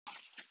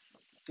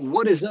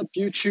What is up,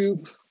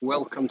 YouTube?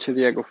 Welcome to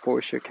the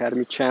Agroforestry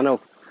Academy channel.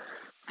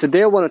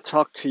 Today I want to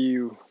talk to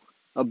you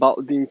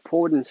about the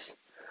importance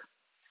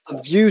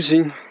of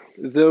using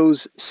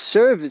those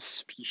service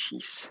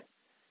species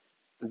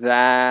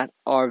that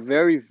are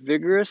very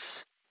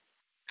vigorous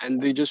and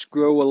they just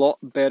grow a lot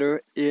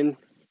better in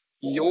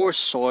your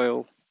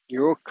soil,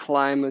 your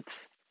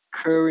climate,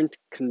 current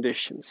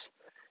conditions.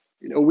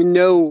 We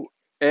know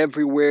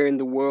everywhere in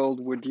the world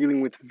we're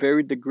dealing with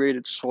very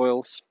degraded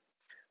soils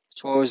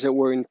that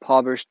were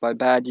impoverished by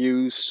bad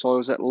use,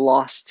 soils that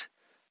lost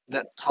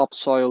that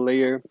topsoil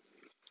layer,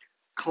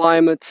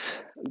 climates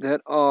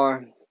that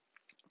are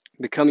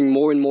becoming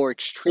more and more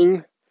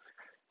extreme.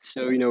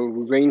 So,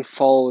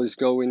 rainfall is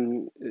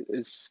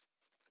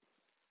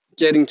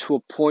getting to a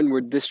point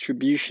where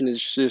distribution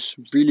is just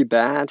really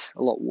bad,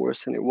 a lot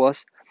worse than it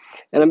was.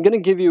 And I'm going to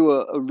give you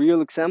a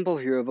real example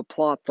here of a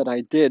plot that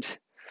I did,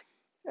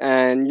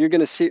 and you're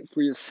going to see it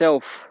for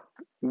yourself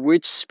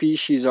which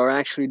species are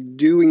actually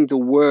doing the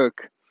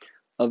work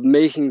of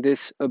making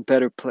this a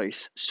better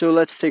place. So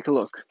let's take a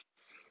look.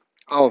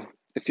 Oh,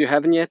 if you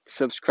haven't yet,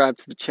 subscribe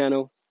to the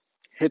channel,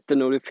 hit the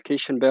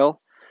notification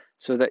bell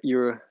so that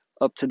you're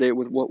up to date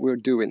with what we're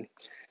doing.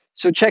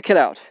 So check it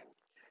out.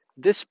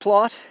 This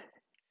plot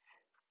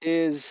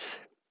is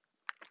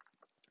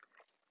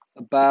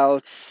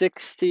about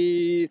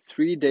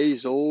 63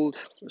 days old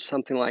or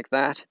something like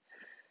that.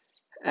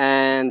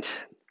 And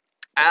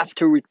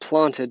after we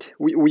planted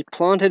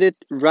it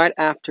right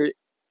after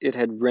it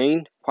had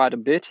rained quite a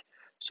bit,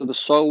 so the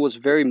soil was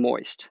very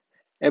moist.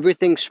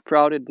 Everything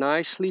sprouted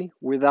nicely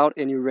without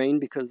any rain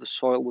because the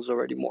soil was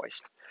already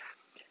moist.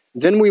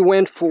 Then we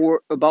went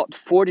for about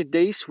 40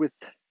 days with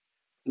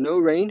no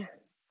rain,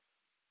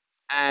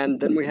 and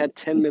then we had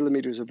 10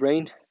 millimeters of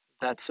rain.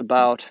 That's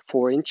about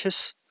 4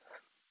 inches.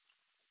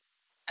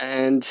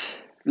 And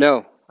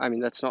no, I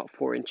mean that's not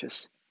 4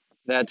 inches.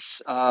 That's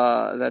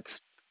zero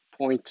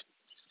point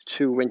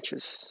 0.2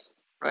 inches,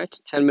 right?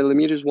 10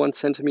 millimeters, 1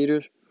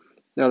 centimeter.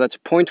 No, that's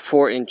zero point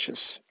 0.4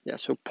 inches. Yeah,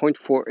 so zero point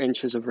 0.4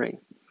 inches of rain.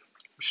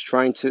 Just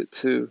trying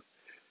to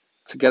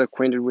get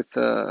acquainted with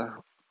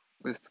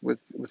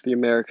with the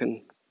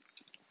American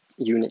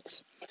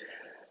units.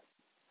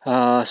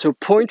 So zero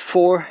point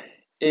 0.4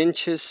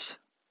 inches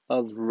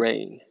of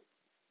rain,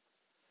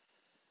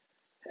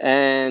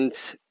 and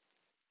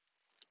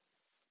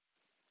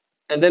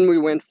then we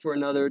went for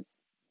another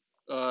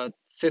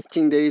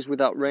 15 days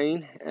without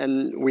rain,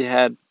 and we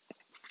had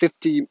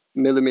 50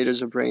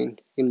 millimeters of rain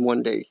in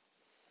one day.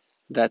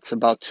 That's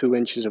about 2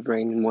 inches of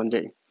rain in one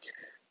day.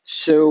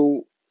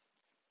 So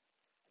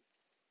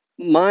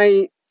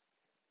my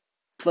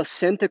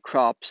placenta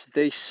crops,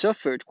 they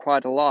suffered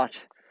quite a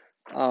lot.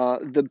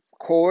 The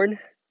corn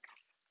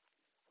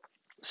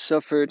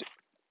suffered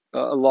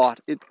a lot.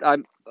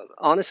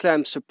 I'm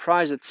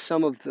surprised that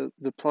some of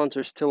the plants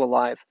are still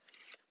alive.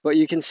 But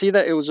you can see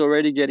that it was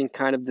already getting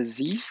kind of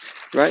diseased,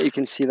 right? You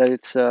can see that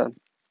it's the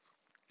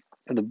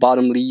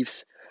bottom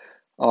leaves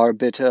are a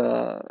bit,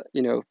 they're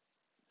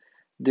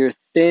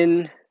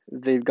thin.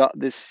 They've got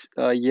this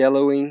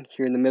yellowing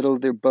here in the middle.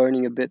 They're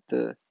burning a bit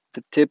the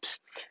tips.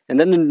 And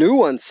then the new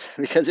ones,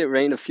 because it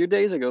rained a few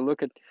days ago,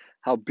 look at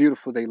how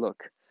beautiful they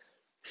look.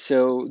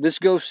 So this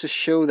goes to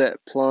show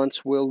that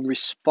plants will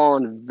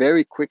respond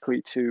very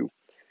quickly to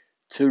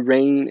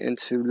rain and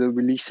to the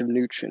release of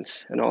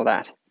nutrients and all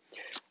that.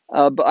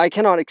 But I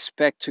cannot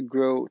expect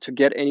to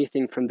get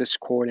anything from this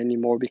corn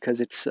anymore because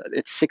it's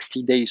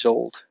 60 days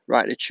old,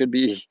 right? It should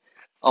be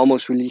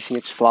almost releasing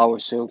its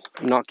flowers, so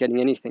I'm not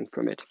getting anything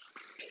from it.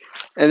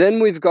 And then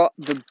we've got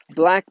the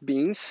black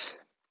beans.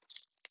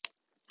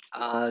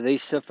 They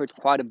suffered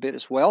quite a bit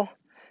as well.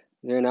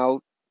 They're now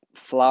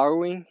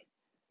flowering,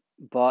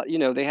 but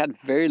they had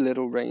very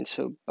little rain,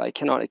 so I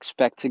cannot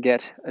expect to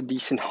get a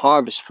decent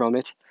harvest from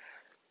it.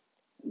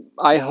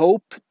 I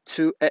hope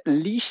to at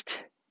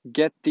least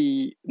get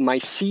my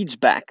seeds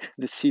back,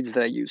 the seeds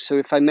that I use. So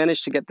if I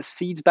manage to get the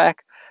seeds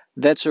back,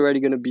 that's already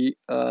going to be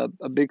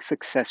a big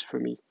success for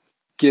me,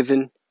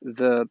 given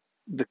the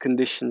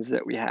conditions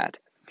that we had.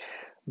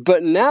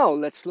 But now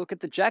let's look at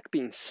the jack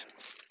beans.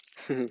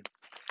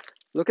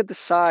 Look at the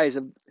size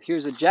of,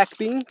 here's a jack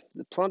bean,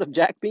 the plant of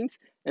jack beans,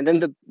 and then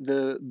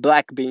the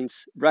black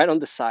beans right on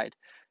the side.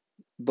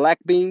 Black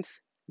beans,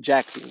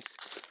 jack beans.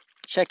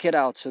 Check it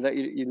out so that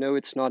you know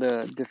it's not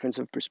a difference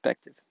of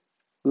perspective.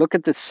 Look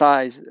at the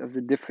size of the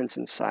difference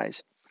in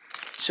size.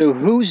 So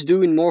who's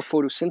doing more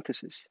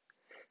photosynthesis?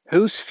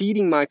 Who's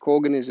feeding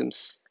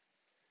microorganisms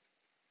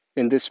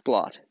in this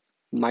plot?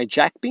 My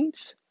jack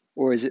beans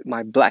or is it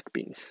my black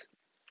beans?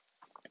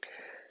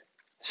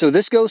 So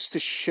this goes to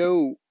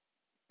show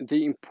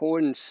the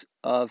importance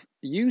of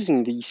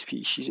using these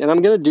species. And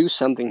I'm going to do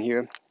something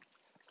here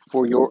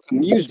for your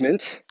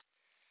amusement.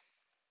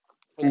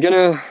 I'm going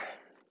to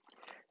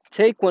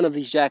take one of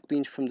these jack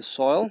beans from the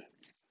soil.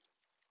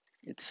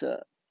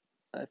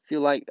 I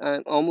feel like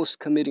I'm almost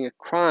committing a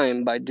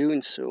crime by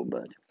doing so,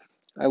 but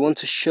I want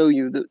to show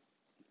you the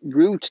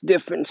root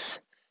difference.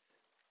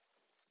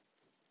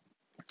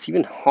 It's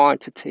even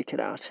hard to take it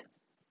out.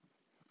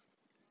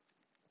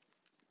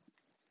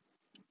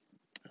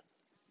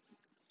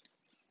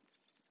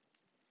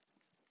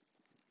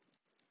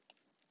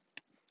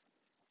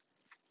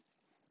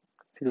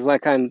 Feels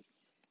like I'm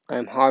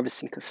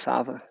harvesting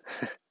cassava.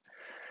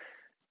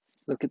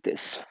 Look at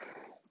this.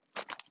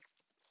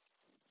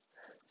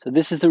 So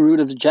this is the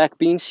root of the jack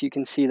beans. You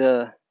can see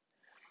the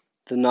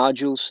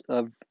nodules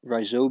of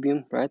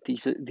rhizobium, right?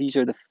 These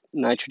are the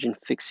nitrogen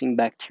fixing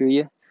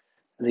bacteria.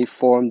 They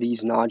form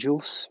these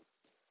nodules.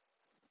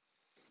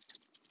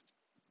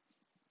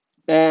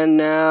 And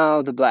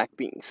now the black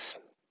beans.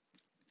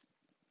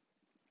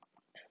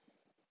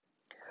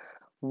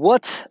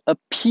 What a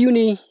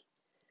puny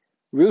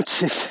root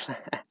system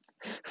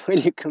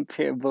when you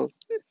compare both.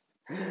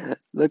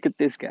 Look at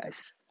this,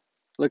 guys.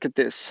 Look at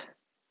this.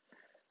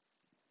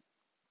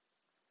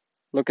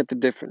 Look at the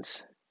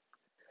difference.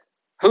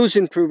 Who's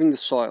improving the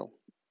soil?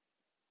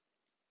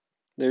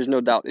 There's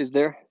no doubt, is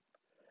there?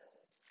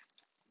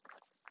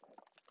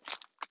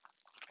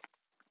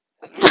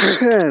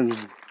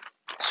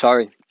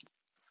 Sorry.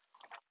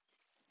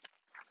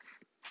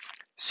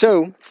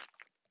 So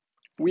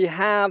we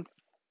have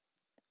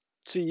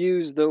to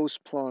use those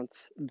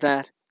plants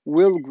that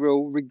will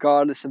grow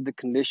regardless of the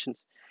conditions.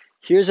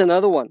 Here's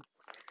another one.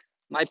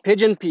 My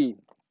pigeon pea.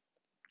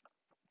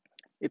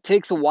 It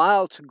takes a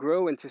while to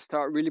grow and to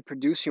start really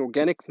producing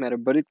organic matter,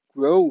 but it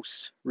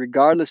grows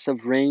regardless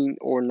of rain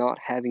or not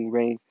having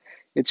rain.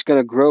 It's going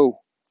to grow.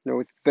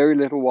 With very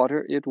little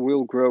water, it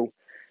will grow.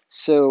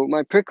 So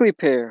my prickly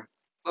pear,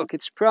 look,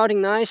 it's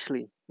sprouting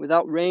nicely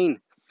without rain.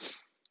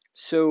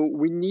 So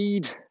we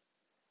need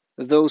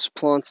those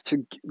plants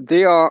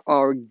they are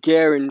our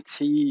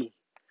guarantee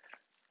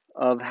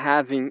of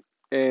having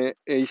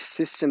a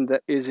system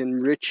that is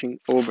enriching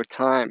over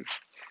time.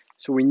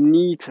 So we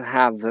need to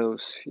have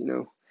those,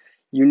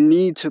 You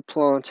need to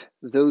plant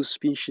those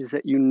species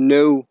that you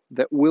know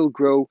that will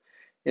grow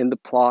in the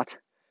plot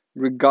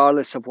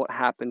regardless of what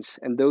happens,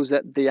 and those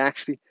that they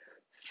actually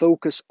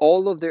focus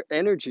all of their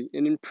energy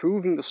in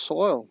improving the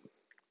soil,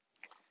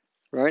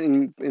 right?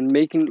 In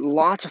making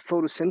lots of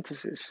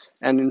photosynthesis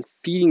and in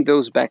feeding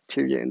those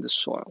bacteria in the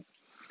soil.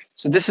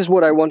 So this is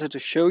what I wanted to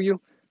show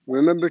you.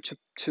 Remember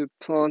to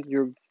plant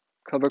your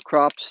cover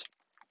crops,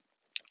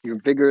 your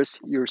vigorous,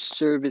 your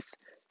service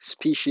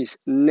species.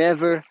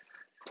 Never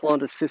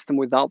plant a system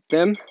without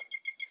them.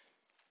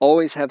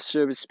 Always have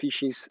service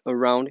species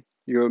around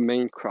your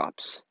main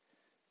crops.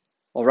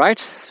 All right,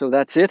 so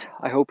that's it.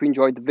 I hope you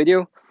enjoyed the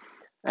video,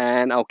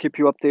 and I'll keep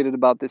you updated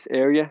about this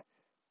area.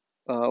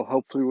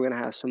 Hopefully we're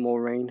gonna have some more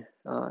rain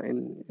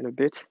in a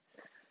bit.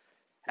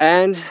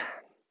 And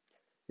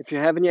if you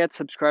haven't yet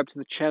subscribed to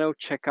the channel,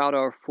 check out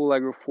our full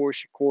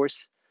agroforestry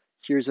course.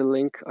 Here's a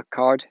link, a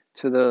card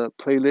to the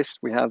playlist.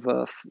 We have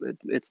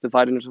it's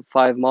divided into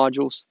 5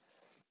 modules.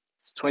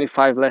 It's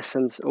 25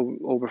 lessons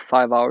over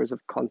 5 hours of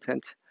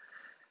content.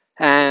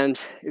 And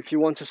if you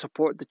want to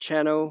support the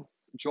channel,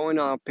 join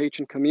our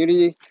Patreon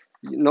community.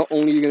 Not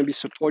only are you going to be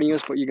supporting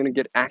us, but you're going to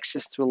get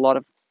access to a lot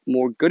of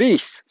more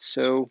goodies.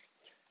 So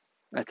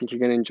I think you're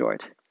going to enjoy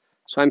it.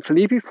 So I'm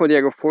Felipe for the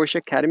Agroforestry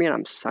Academy, and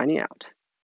I'm signing out.